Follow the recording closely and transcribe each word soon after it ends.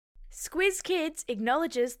Squiz Kids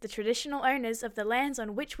acknowledges the traditional owners of the lands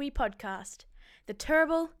on which we podcast, the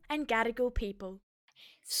Turrbal and Gadigal people.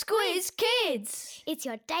 Squiz Kids! It's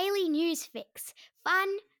your daily news fix. Fun,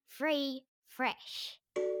 free, fresh.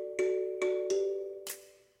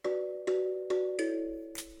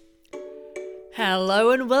 Hello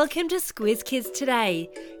and welcome to Squiz Kids Today,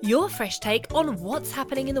 your fresh take on what's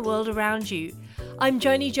happening in the world around you. I'm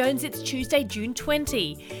Joni Jones, it's Tuesday, June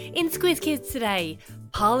 20. In Squiz Kids Today,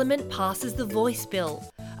 Parliament passes the Voice Bill,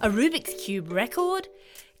 a Rubik's Cube record,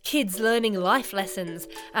 kids learning life lessons,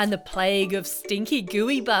 and the plague of stinky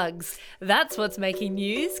gooey bugs. That's what's making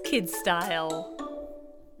news kids style.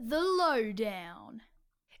 The Lowdown.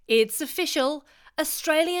 It's official,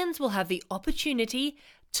 Australians will have the opportunity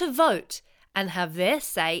to vote and have their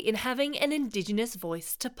say in having an Indigenous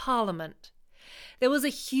voice to Parliament. There was a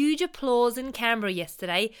huge applause in Canberra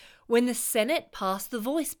yesterday when the Senate passed the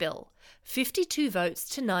Voice Bill, 52 votes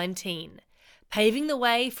to 19, paving the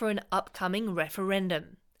way for an upcoming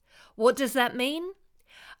referendum. What does that mean?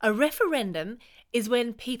 A referendum is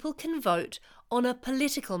when people can vote on a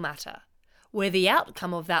political matter, where the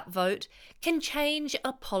outcome of that vote can change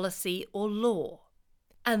a policy or law.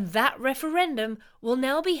 And that referendum will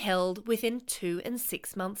now be held within 2 and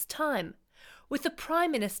 6 months' time, with the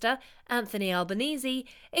Prime Minister, Anthony Albanese,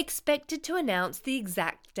 expected to announce the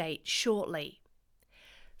exact date shortly.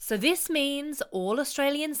 So this means all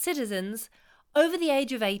Australian citizens over the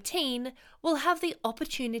age of 18 will have the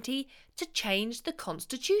opportunity to change the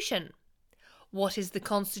Constitution. What is the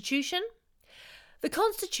Constitution? The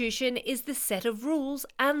Constitution is the set of rules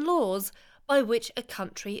and laws by which a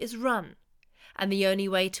country is run. And the only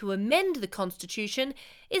way to amend the Constitution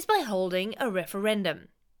is by holding a referendum.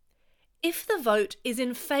 If the vote is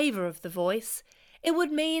in favour of the voice, it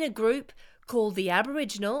would mean a group called the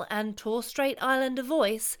Aboriginal and Torres Strait Islander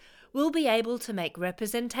Voice will be able to make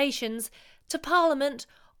representations to Parliament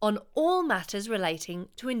on all matters relating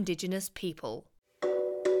to Indigenous people.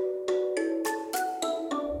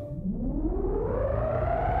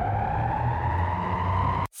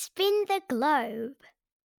 Spin the globe.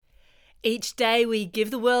 Each day we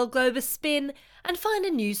give the world globe a spin and find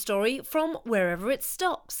a news story from wherever it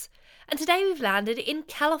stops. And today we've landed in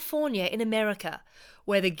California in America,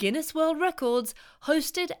 where the Guinness World Records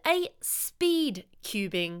hosted a speed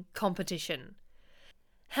cubing competition.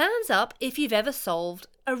 Hands up if you've ever solved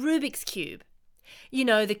a Rubik's Cube. You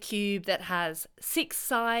know, the cube that has 6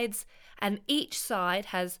 sides and each side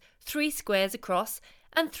has 3 squares across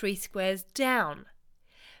and 3 squares down.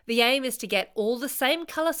 The aim is to get all the same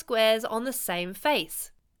colour squares on the same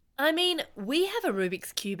face. I mean, we have a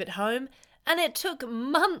Rubik's Cube at home and it took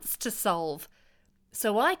months to solve.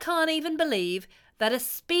 So I can't even believe that a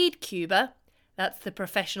speed cuber, that's the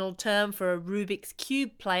professional term for a Rubik's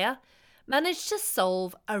Cube player, managed to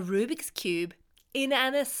solve a Rubik's Cube in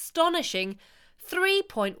an astonishing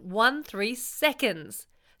 3.13 seconds.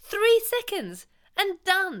 3 seconds and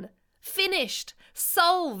done, finished,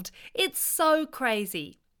 solved. It's so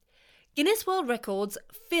crazy. Guinness World Records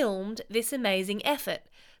filmed this amazing effort,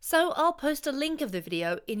 so I'll post a link of the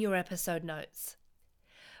video in your episode notes.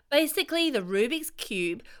 Basically, the Rubik's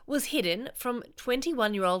Cube was hidden from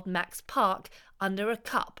 21-year-old Max Park under a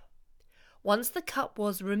cup. Once the cup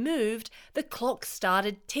was removed, the clock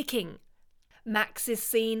started ticking. Max is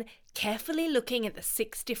seen carefully looking at the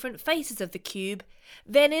 6 different faces of the cube.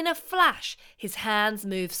 Then in a flash, his hands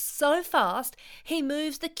move so fast, he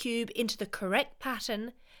moves the cube into the correct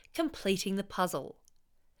pattern, completing the puzzle.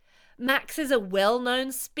 Max is a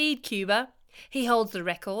well-known speed cuber. He holds the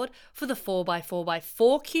record for the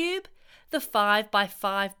 4x4x4 cube, the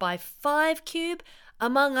 5x5x5 cube,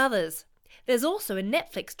 among others. There's also a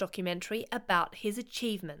Netflix documentary about his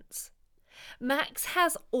achievements. Max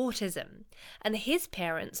has autism, and his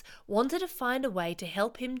parents wanted to find a way to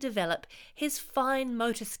help him develop his fine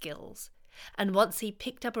motor skills. And once he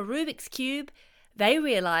picked up a Rubik's Cube, they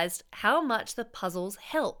realised how much the puzzles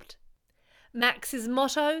helped. Max's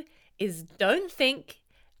motto is don't think,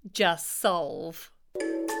 just solve.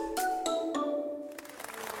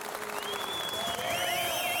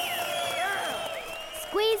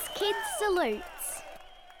 Squiz Kids salutes.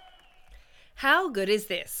 How good is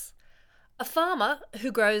this? A farmer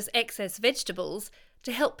who grows excess vegetables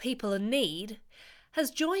to help people in need has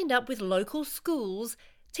joined up with local schools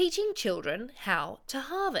teaching children how to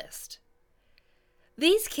harvest.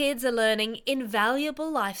 These kids are learning invaluable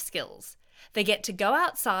life skills. They get to go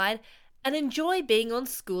outside and enjoy being on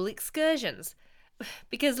school excursions.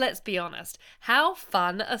 Because let's be honest, how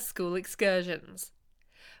fun are school excursions?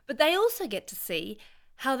 But they also get to see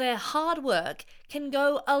how their hard work can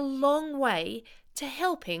go a long way to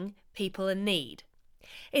helping people in need.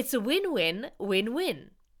 It's a win-win,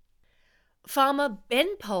 win-win. Farmer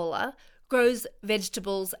Ben Polar grows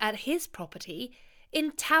vegetables at his property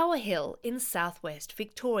in Tower Hill in southwest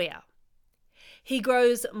Victoria. He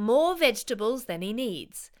grows more vegetables than he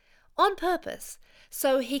needs, on purpose,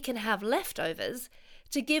 so he can have leftovers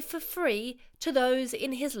to give for free to those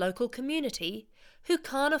in his local community who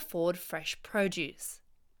can't afford fresh produce.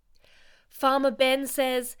 Farmer Ben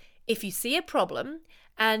says if you see a problem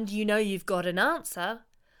and you know you've got an answer,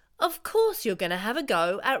 of course you're going to have a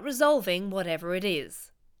go at resolving whatever it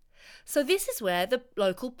is. So this is where the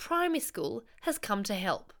local primary school has come to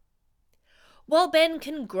help. While Ben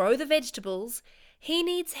can grow the vegetables, he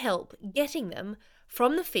needs help getting them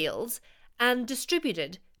from the fields and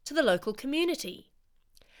distributed to the local community.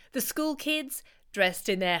 The school kids, dressed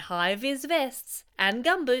in their high-vis vests and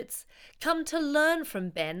gumboots, come to learn from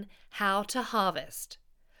Ben how to harvest.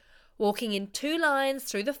 Walking in 2 lines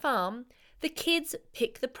through the farm, the kids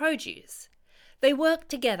pick the produce. They work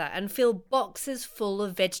together and fill boxes full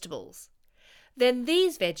of vegetables. Then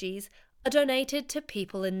these veggies are donated to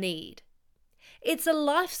people in need. It's a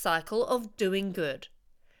life cycle of doing good.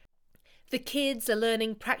 The kids are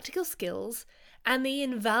learning practical skills and the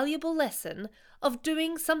invaluable lesson of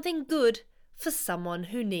doing something good for someone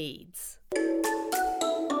who needs.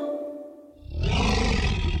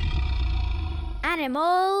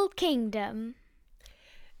 Animal Kingdom.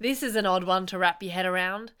 This is an odd one to wrap your head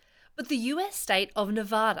around, but the US state of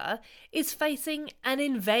Nevada is facing an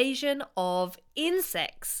invasion of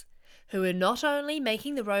insects who are not only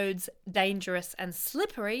making the roads dangerous and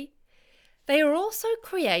slippery, they are also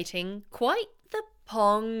creating quite the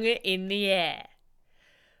pong in the air.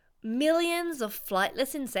 Millions of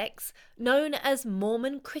flightless insects, known as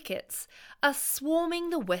Mormon crickets, are swarming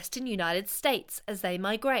the western United States as they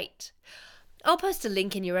migrate. I'll post a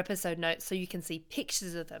link in your episode notes so you can see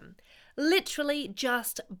pictures of them, literally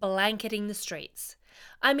just blanketing the streets.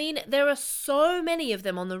 I mean, there are so many of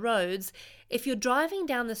them on the roads, if you're driving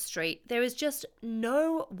down the street, there is just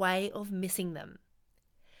no way of missing them.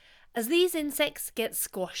 As these insects get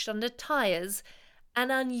squashed under tyres,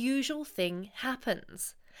 an unusual thing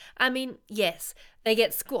happens. I mean, yes, they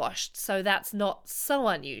get squashed, so that's not so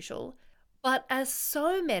unusual, but as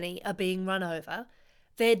so many are being run over,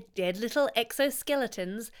 their dead little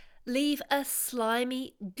exoskeletons leave a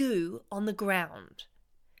slimy goo on the ground.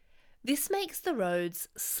 This makes the roads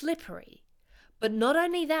slippery, but not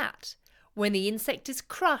only that, when the insect is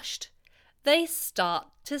crushed, they start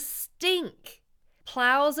to stink.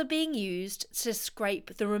 Ploughs are being used to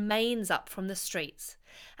scrape the remains up from the streets,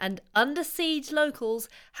 and under siege locals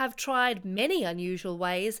have tried many unusual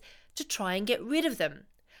ways to try and get rid of them,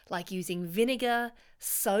 like using vinegar,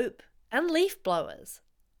 soap, and leaf blowers.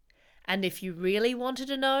 And if you really wanted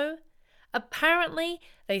to know, apparently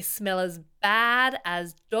they smell as bad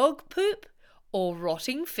as dog poop or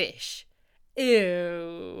rotting fish.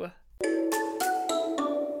 Ew.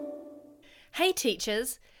 Hey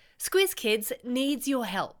teachers, Squiz Kids needs your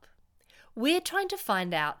help. We're trying to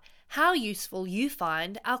find out how useful you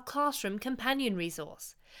find our classroom companion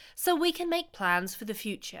resource, so we can make plans for the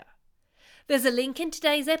future. There's a link in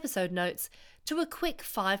today's episode notes to a quick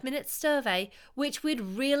 5-minute survey which we'd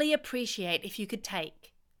really appreciate if you could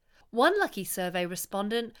take. One lucky survey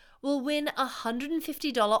respondent will win a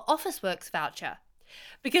 $150 Officeworks voucher.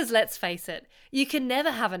 Because let's face it, you can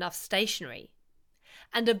never have enough stationery.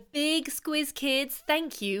 And a big Squiz Kids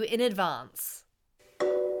thank you in advance.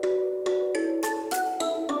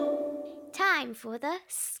 Time for the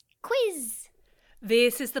quiz.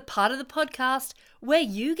 This is the part of the podcast where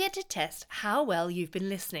you get to test how well you've been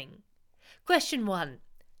listening. Question 1.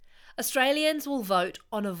 Australians will vote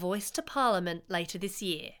on a voice to Parliament later this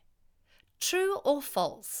year. True or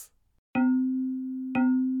false?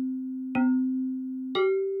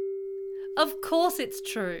 Of course it's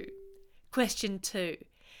true. Question 2.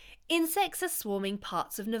 Insects are swarming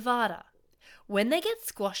parts of Nevada. When they get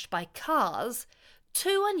squashed by cars,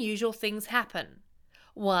 2 unusual things happen.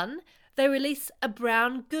 1, they release a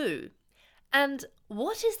brown goo. And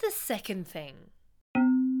what is the second thing?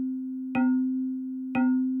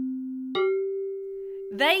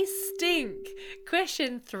 They stink.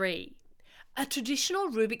 Question 3. A traditional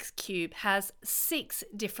Rubik's Cube has 6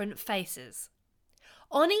 different faces.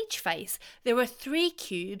 On each face, there are 3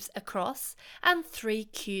 cubes across and 3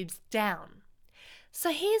 cubes down.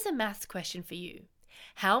 So here's a maths question for you.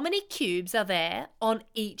 How many cubes are there on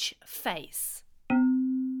each face?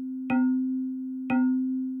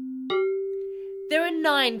 There are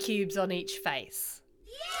 9 cubes on each face.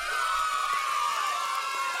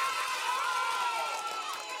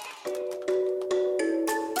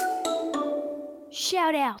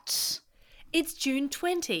 Shout outs. It's June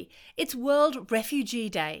 20. It's World Refugee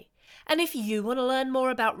Day. And if you want to learn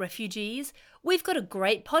more about refugees, we've got a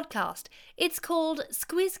great podcast. It's called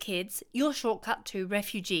Squiz Kids, Your Shortcut to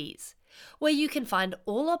Refugees, where you can find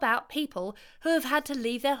all about people who have had to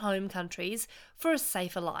leave their home countries for a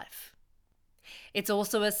safer life. It's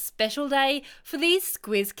also a special day for these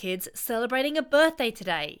Squiz Kids celebrating a birthday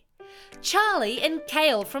today. Charlie and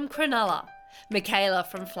Kale from Cronulla, Michaela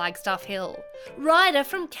from Flagstaff Hill, Ryder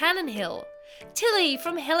from Cannon Hill, Tilly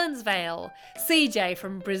from Helensvale, CJ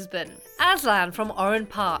from Brisbane, Aslan from Oran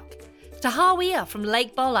Park, Tahawia from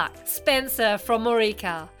Lake Bolac, Spencer from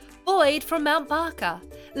Morika, Boyd from Mount Barker,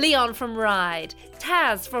 Leon from Ryde,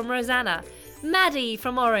 Taz from Rosanna, Maddie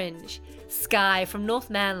from Orange, Sky from North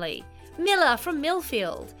Manly, Miller from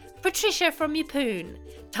Millfield, Patricia from Yeppoon,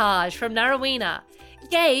 Taj from Narrowena,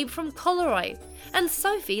 Gabe from Coleroy, and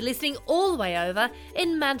Sophie listening all the way over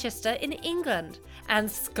in Manchester in England, and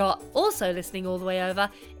Scott also listening all the way over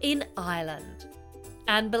in Ireland.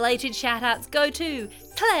 And belated shout-outs go to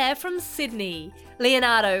Claire from Sydney,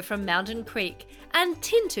 Leonardo from Mountain Creek, and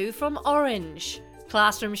Tintu from Orange.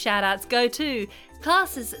 Classroom shout-outs go to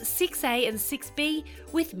classes 6A and 6B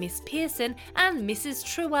with Miss Pearson and Mrs.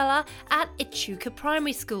 Truella at Echuca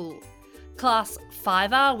Primary School. Class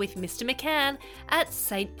 5R with Mr. McCann at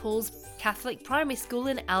St. Paul's Catholic Primary School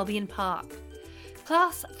in Albion Park.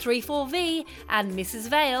 Class 3-4V and Mrs.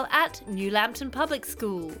 Vale at New Lambton Public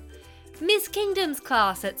School. Miss Kingdom's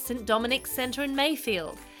class at St. Dominic's Centre in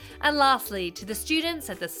Mayfield. And lastly, to the students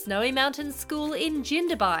at the Snowy Mountain School in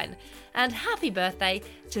Jindabyne. And happy birthday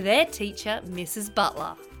to their teacher, Mrs.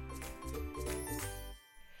 Butler.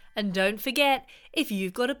 And don't forget, if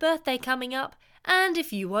you've got a birthday coming up, and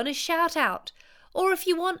if you want a shout out, or if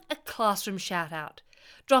you want a classroom shout out,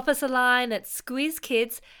 drop us a line at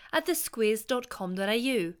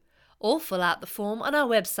squizkids@thesquiz.com.au or fill out the form on our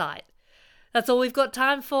website. That's all we've got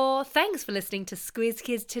time for. Thanks for listening to Squiz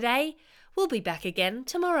Kids today. We'll be back again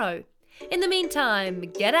tomorrow. In the meantime,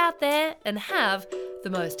 get out there and have the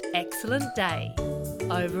most excellent day.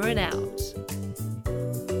 Over and out.